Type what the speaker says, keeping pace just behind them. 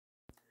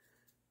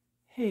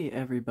Hey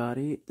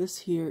everybody, this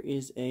here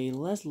is a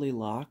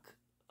Leslie-Locke,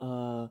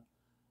 known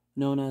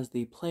as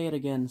the Play It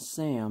Again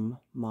Sam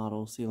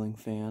model ceiling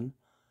fan.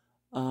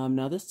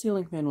 Now this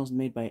ceiling fan was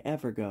made by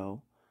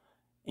Evergo,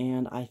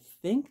 and I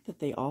think that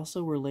they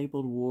also were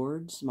labeled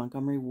Wards,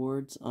 Montgomery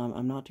Wards.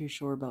 I'm not too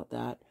sure about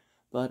that,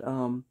 but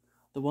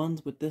the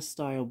ones with this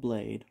style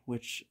blade,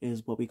 which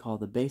is what we call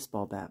the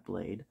baseball bat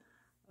blade,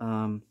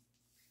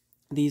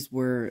 these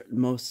were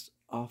most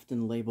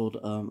often labeled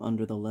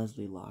under the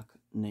Leslie-Locke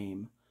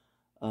name.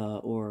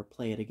 Or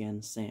Play It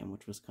Again Sam,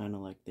 which was kind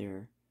of like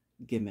their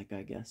gimmick,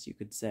 I guess you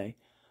could say.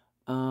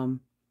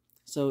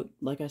 So,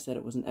 like I said,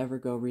 it was an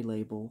Evergo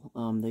relabel.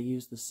 They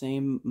used the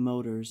same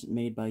motors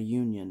made by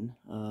Union,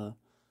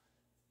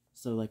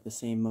 so like the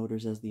same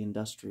motors as the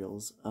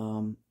Industrials.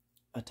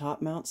 A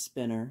top mount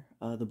spinner,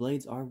 the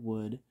blades are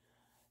wood,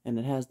 and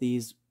it has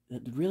these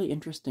really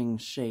interesting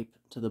shape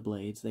to the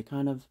blades. They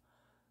kind of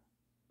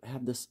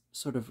have this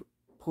sort of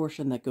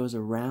portion that goes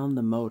around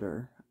the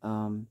motor,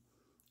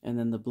 and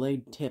then the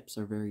blade tips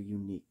are very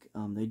unique.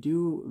 They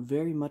do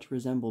very much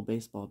resemble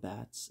baseball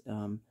bats,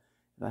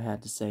 if I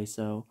had to say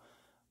so.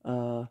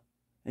 And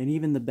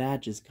even the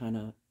badges kind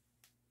of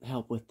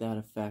help with that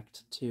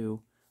effect,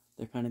 too.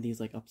 They're kind of these,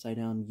 like,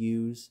 upside-down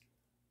U's.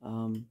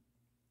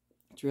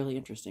 It's really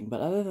interesting.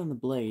 But other than the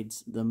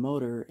blades, the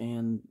motor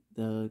and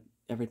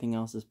everything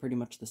else is pretty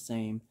much the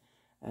same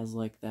as,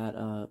 like,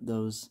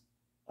 those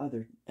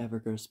other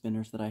Evergo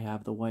spinners that I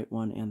have, the white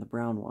one and the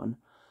brown one.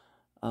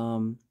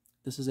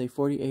 This is a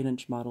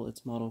 48-inch model.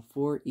 It's model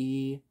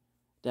 4E-3LW,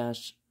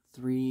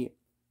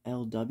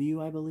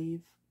 I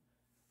believe.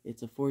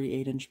 It's a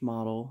 48-inch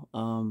model.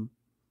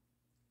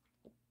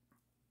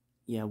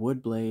 Yeah,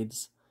 wood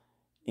blades.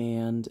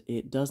 And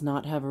it does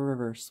not have a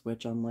reverse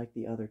switch, unlike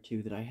the other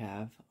two that I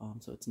have.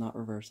 So it's not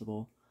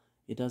reversible.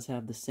 It does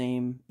have the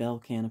same bell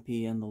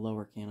canopy and the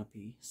lower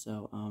canopy.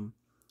 So,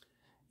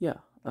 yeah.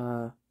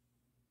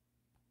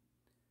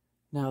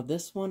 Now,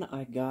 this one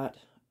I got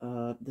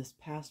this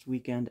past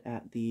weekend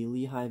at the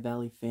Lehigh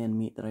Valley fan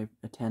meet that I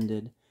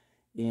attended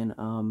in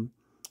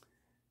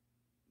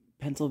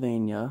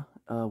Pennsylvania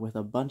with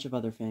a bunch of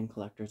other fan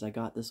collectors. I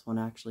got this one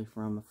actually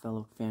from a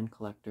fellow fan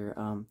collector,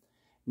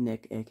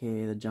 Nick,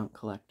 aka the Junk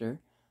Collector.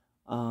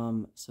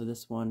 So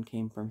this one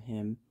came from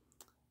him,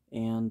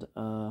 and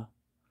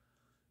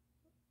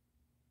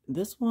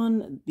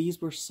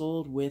these were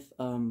sold with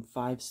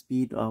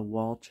 5-speed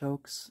wall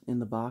chokes in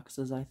the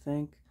boxes, I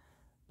think.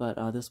 But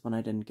this one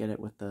I didn't get it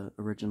with the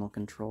original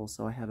control,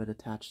 so I have it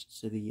attached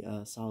to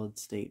the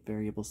solid-state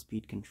variable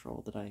speed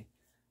control that I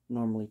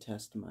normally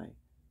test my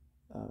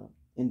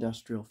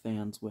industrial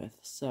fans with.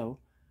 So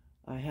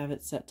I have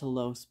it set to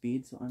low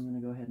speed, so I'm going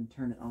to go ahead and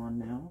turn it on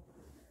now.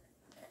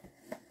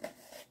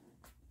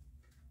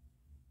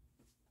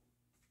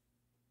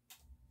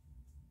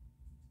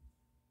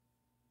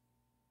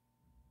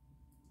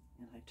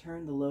 And I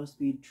turned the low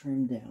speed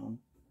trim down,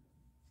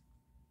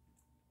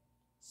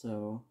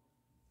 so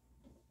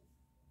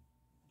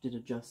I did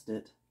adjust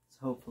it, so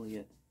hopefully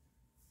it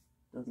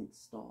doesn't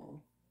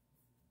stall.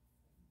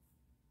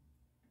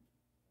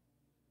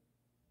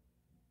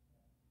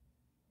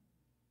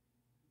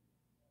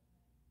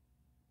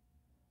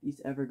 These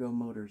Evergo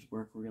motors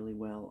work really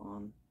well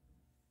on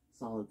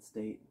solid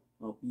state,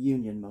 well,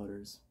 Union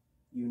motors.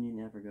 Union,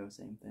 Evergo,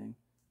 same thing.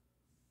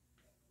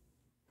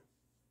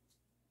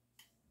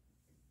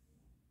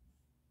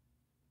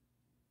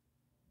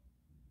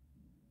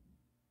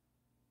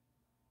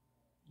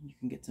 You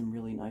can get some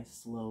really nice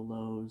slow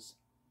lows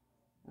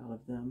out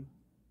of them.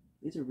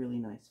 These are really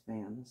nice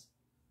fans.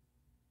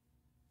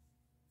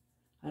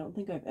 I don't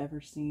think I've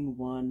ever seen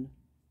one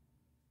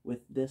with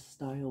this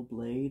style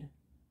blade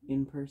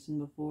in person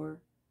before.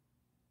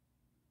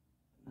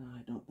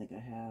 I don't think I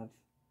have.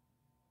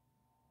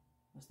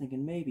 I was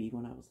thinking maybe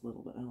when I was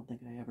little, but I don't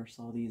think I ever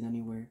saw these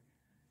anywhere.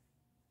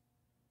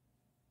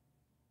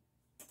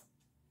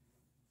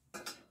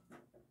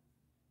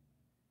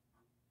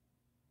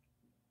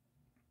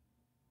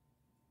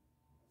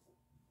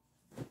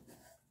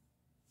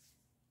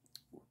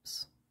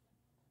 Whoops.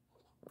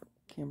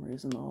 Camera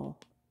isn't all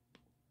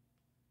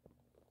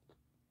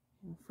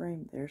in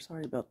frame there.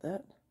 Sorry about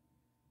that.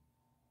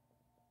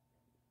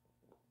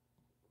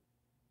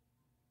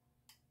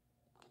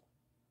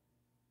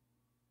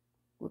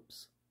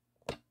 Whoops.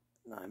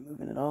 Now I'm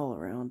moving it all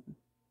around.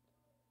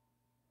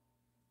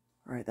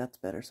 Alright, that's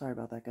better. Sorry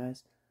about that,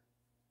 guys.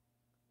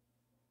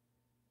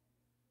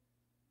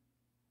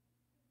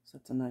 So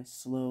it's a nice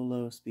slow,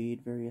 low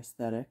speed, very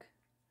aesthetic.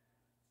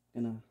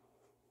 Gonna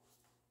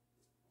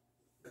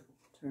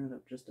turn it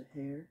up just a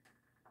hair.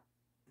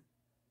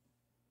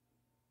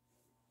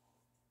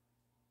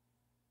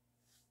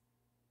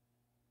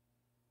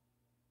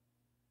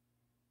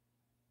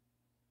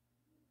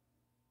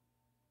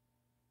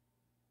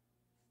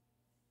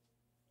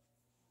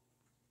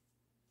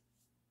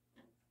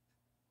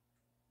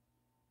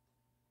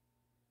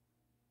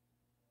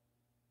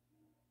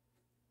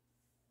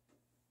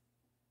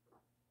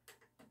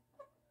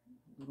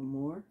 A little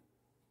more.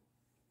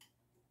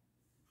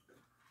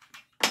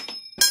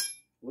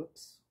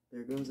 Whoops.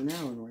 there goes an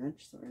Allen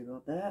wrench. Sorry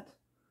about that.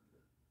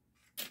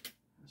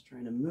 I was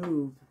trying to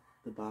move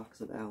the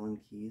box of Allen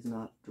keys,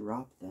 not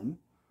drop them.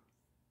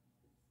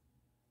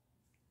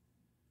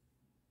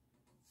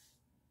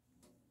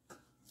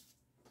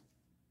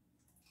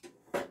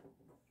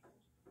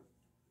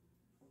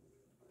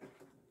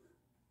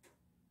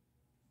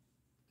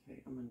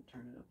 Okay, I'm going to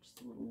turn it up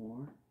just a little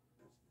more.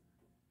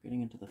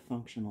 Getting into the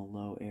functional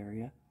low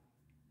area.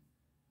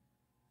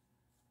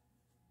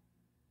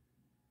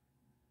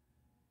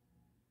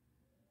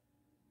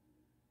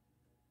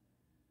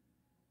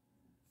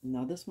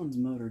 Now this one's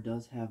motor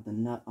does have the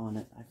nut on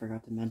it, I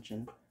forgot to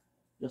mention,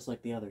 just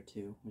like the other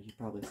two, as you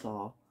probably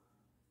saw.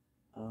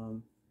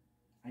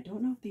 I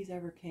don't know if these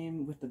ever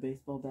came with the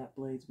baseball bat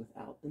blades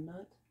without the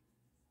nut.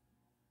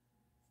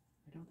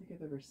 I don't think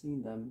I've ever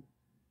seen them.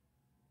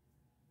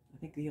 I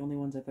think the only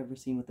ones I've ever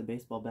seen with the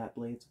baseball bat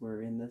blades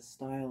were in this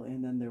style,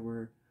 and then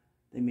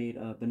they made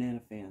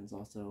banana fans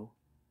also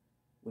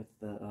with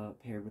the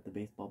paired with the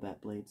baseball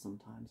bat blades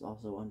sometimes,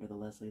 also under the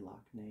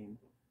Leslie-Locke name.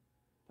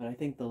 But I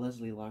think the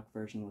Leslie-Locke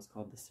version was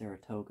called the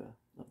Saratoga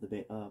of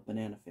the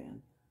banana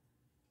fan.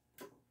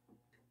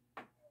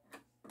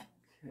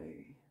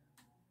 Okay.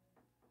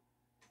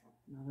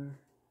 Another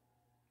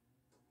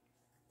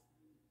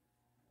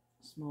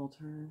small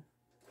turn.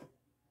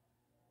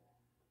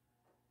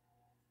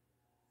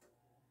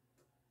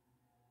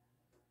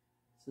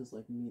 This is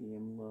like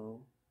medium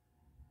low.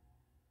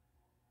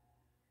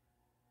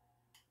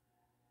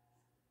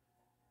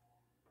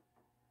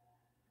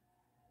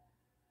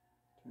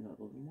 Turn up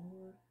a little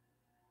more.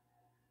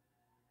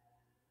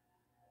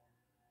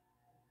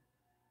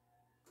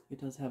 It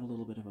does have a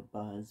little bit of a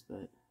buzz,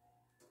 but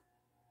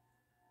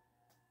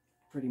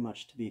pretty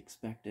much to be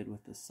expected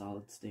with the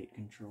solid state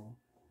control.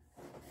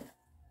 Alright,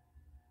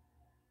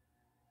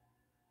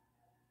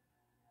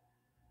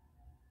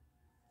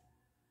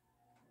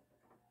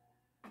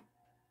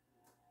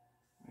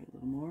 a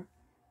little more.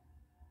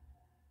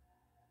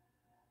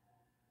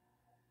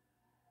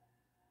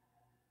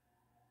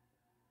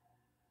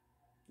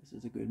 This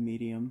is a good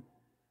medium.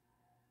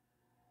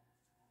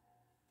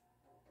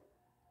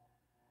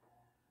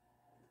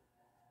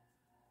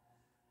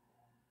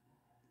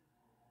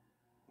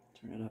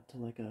 Turn it up to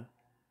like a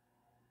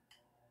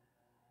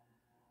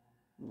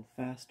little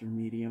faster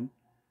medium.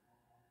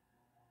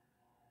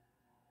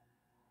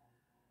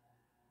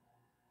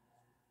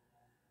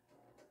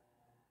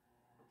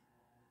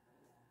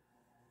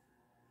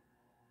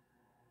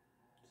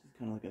 This is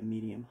kind of like a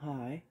medium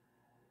high.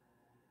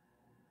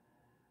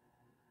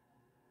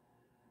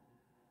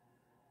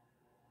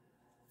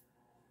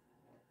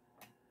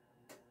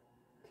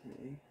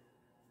 Okay,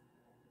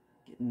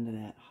 getting into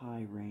that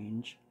high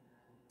range.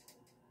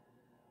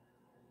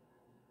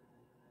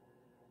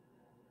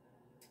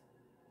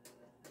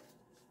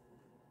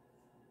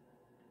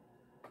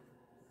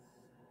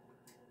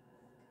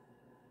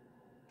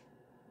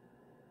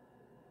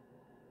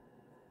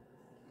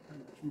 How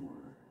much more?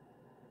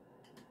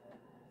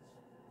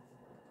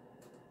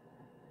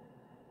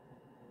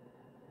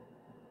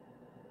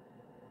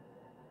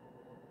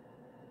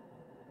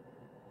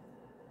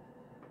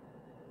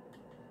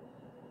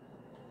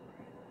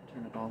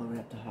 Turn it all the way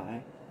up to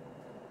high.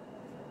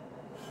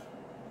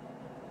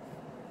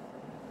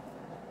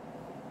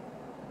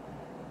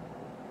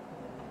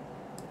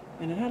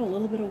 And it had a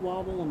little bit of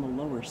wobble on the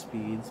lower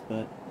speeds,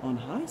 but on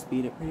high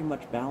speed it pretty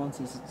much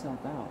balances itself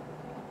out.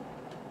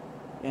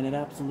 And it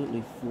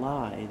absolutely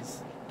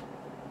flies,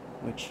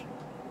 which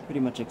pretty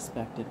much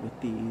expected with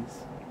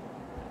these.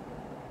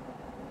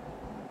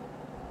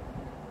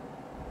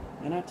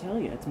 And I tell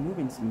you, it's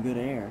moving some good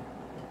air.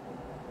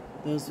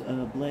 Those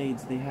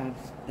blades, they're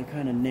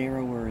kind of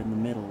narrower in the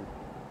middle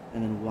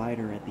and then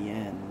wider at the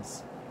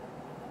ends.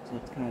 So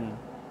it's kind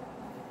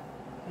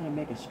of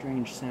make a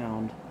strange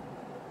sound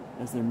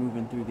as they're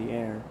moving through the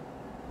air.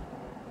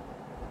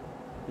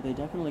 But they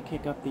definitely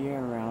kick up the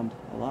air around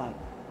a lot.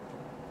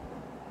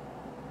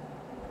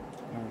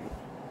 Alright.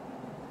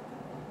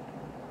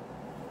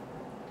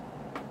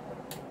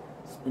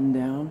 Spin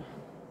down,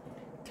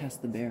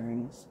 test the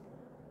bearings.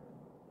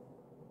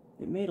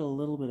 It made a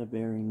little bit of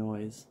bearing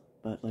noise,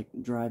 but like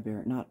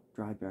not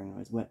dry bearing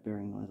noise, wet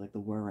bearing noise, like the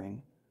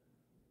whirring.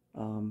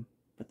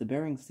 But the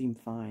bearings seem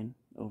fine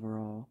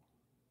overall.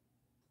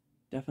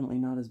 Definitely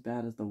not as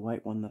bad as the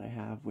white one that I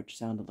have, which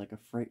sounded like a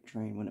freight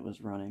train when it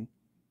was running.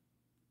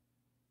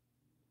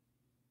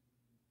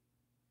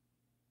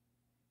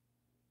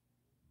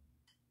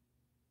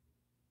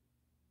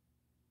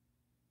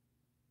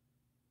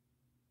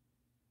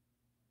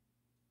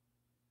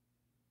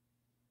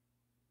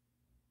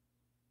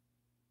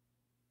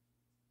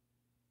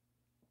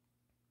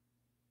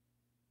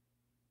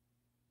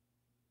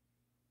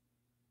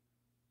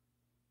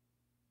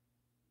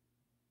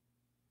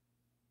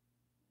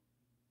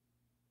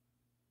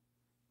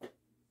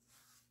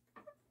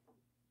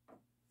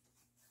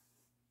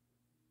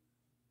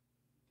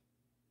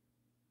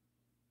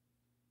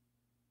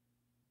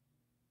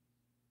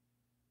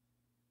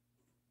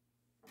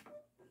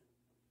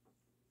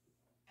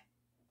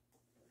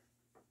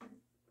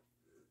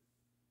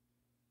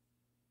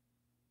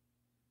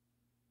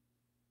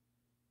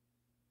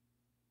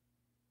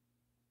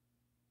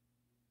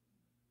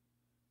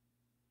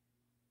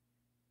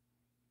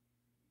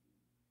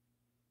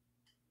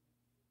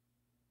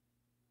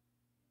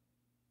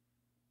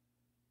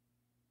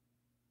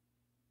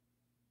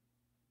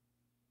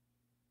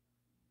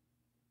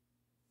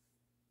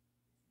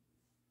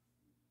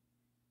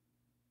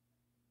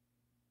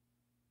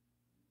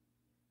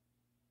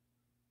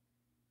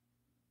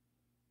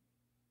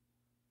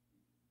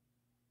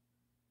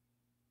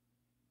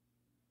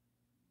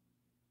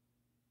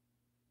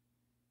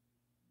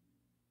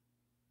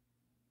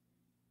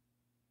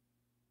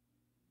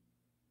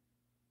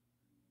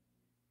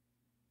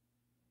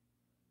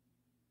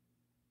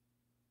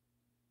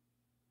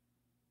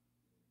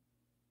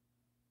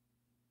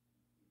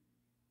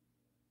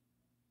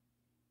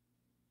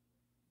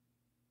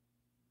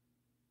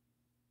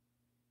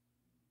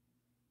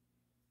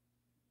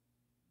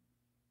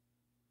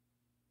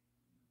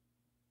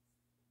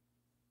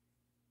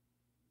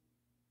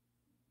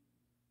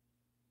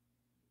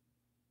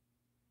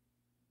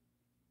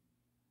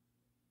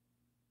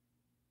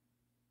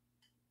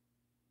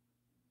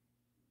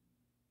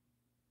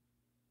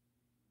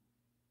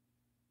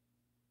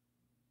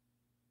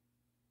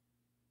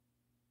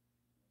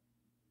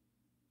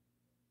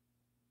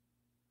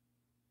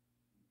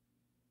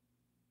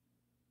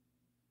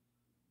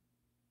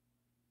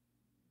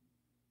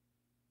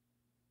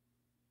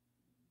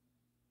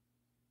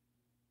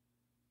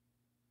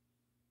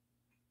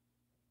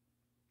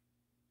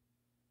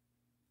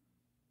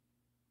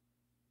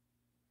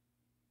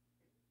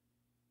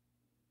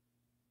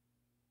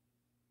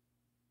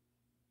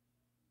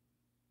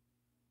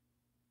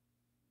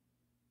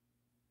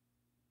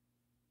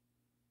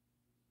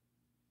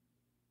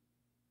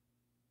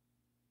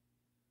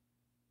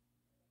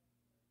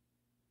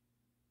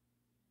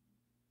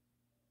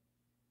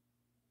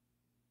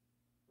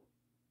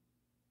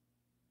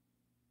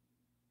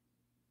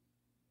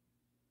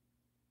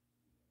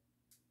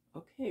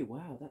 Okay,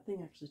 wow, that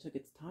thing actually took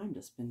its time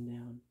to spin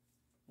down.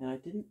 And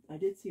I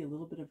did see a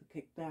little bit of a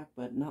kickback,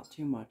 but not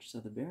too much, so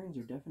the bearings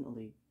are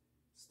definitely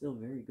still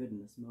very good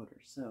in this motor.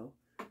 So,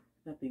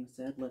 that being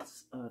said,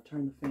 let's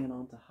turn the fan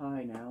on to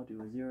high now,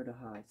 do a 0 to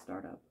high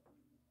startup.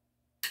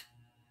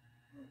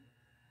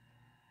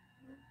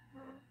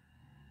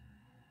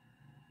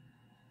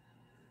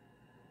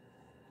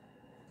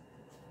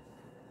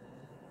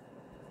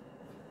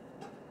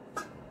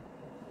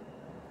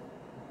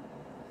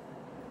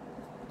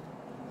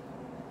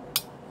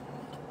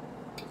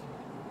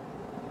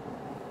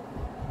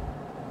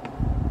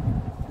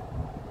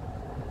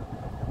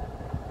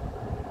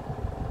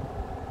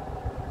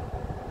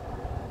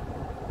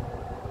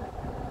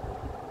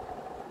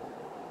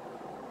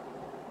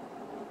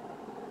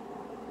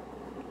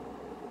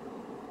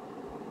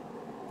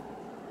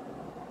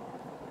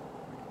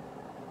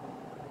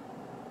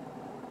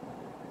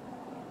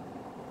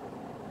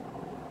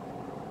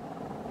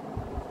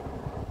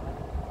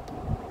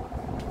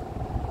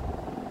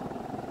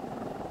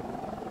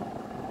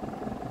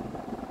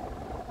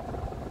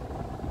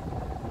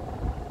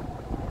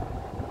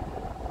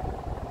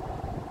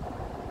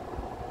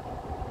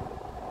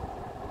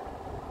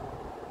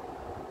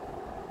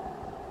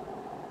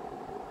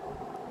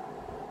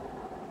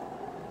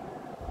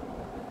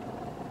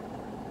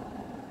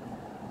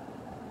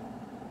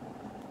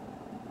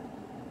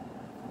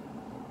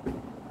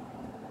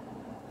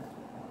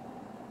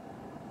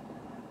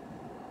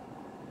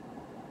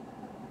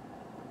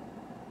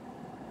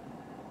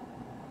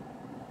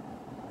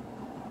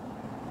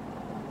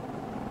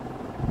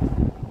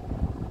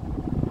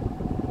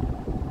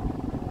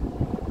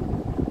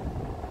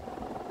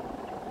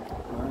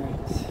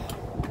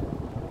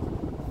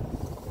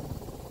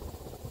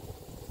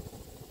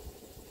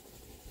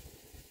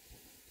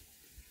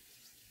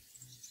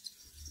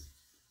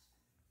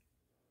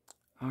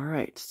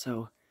 Alright,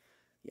 so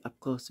the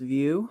up-close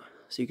view,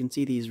 so you can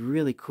see these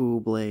really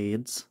cool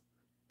blades.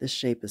 This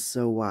shape is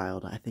so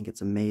wild, I think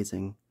it's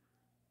amazing.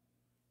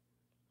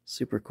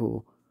 Super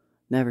cool.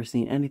 Never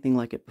seen anything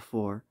like it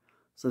before.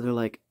 So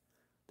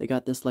they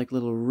got this like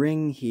little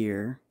ring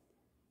here.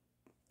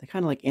 They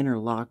kind of like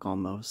interlock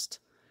almost.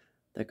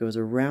 That goes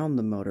around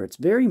the motor. It's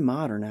very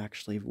modern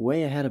actually,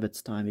 way ahead of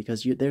its time,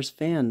 because there's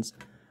fans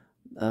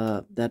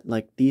that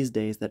like these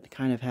days that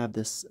kind of have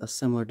a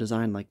similar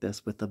design like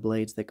this with the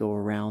blades that go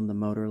around the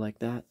motor like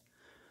that.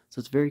 So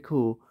it's very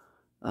cool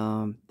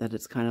that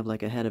it's kind of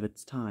like ahead of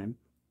its time.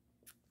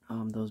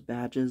 Those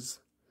badges,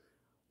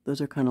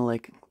 those are kind of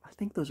like, I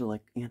think those are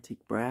like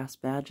antique brass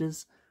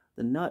badges.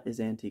 The nut is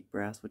antique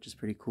brass, which is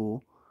pretty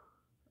cool.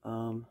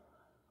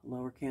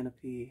 Lower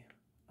canopy,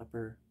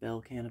 upper bell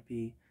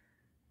canopy,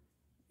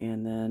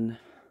 and then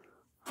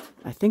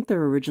I think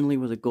there originally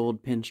was a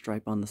gold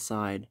pinstripe on the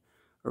side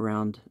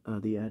around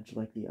the edge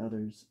like the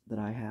others that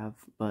I have,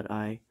 but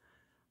I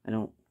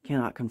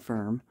cannot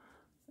confirm.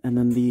 And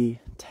then the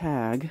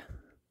tag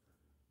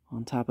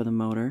on top of the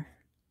motor,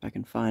 if I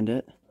can find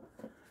it.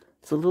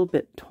 It's a little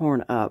bit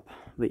torn up,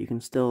 but you can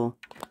still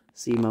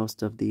see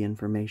most of the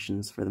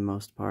informations for the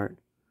most part.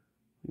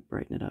 Let me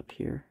brighten it up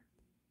here.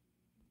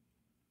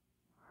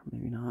 Or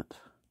maybe not.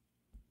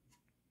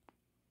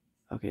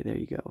 Okay, there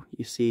you go.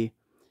 You see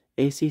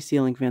AC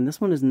ceiling fan.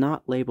 This one is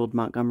not labeled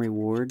Montgomery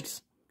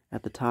Ward's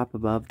at the top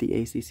above the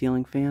AC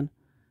ceiling fan,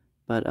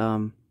 but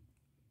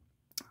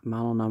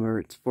model number,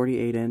 it's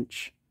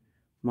 48-inch,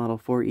 model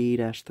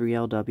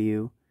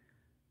 4E-3LW,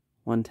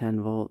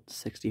 110 volt,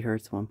 60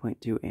 hertz,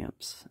 1.2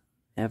 amps.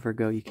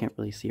 Evergo, you can't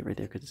really see it right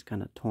there because it's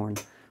kind of torn.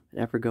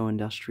 But Evergo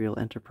Industrial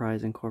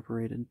Enterprise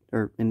Incorporated,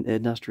 or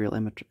Industrial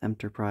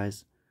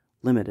Enterprise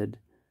Limited,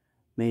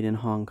 made in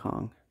Hong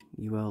Kong,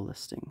 UL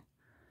listing.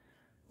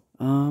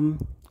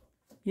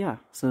 Yeah,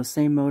 so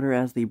same motor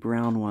as the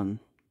brown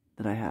one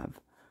that I have.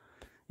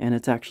 And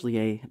it's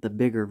actually the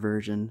bigger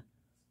version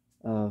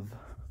of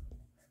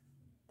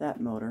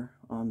that motor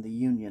on the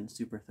Union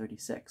Super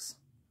 36.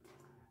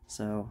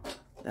 So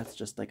that's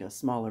just like a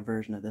smaller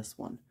version of this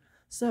one.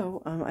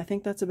 So I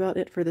think that's about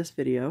it for this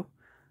video.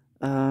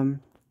 So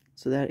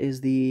that is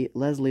the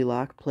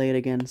Leslie-Locke Play It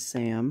Again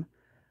Sam,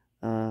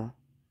 or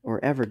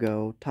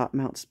Evergo top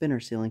mount spinner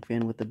ceiling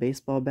fan with the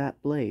baseball bat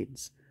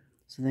blades.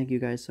 So thank you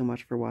guys so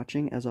much for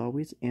watching, as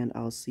always, and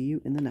I'll see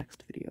you in the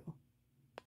next video.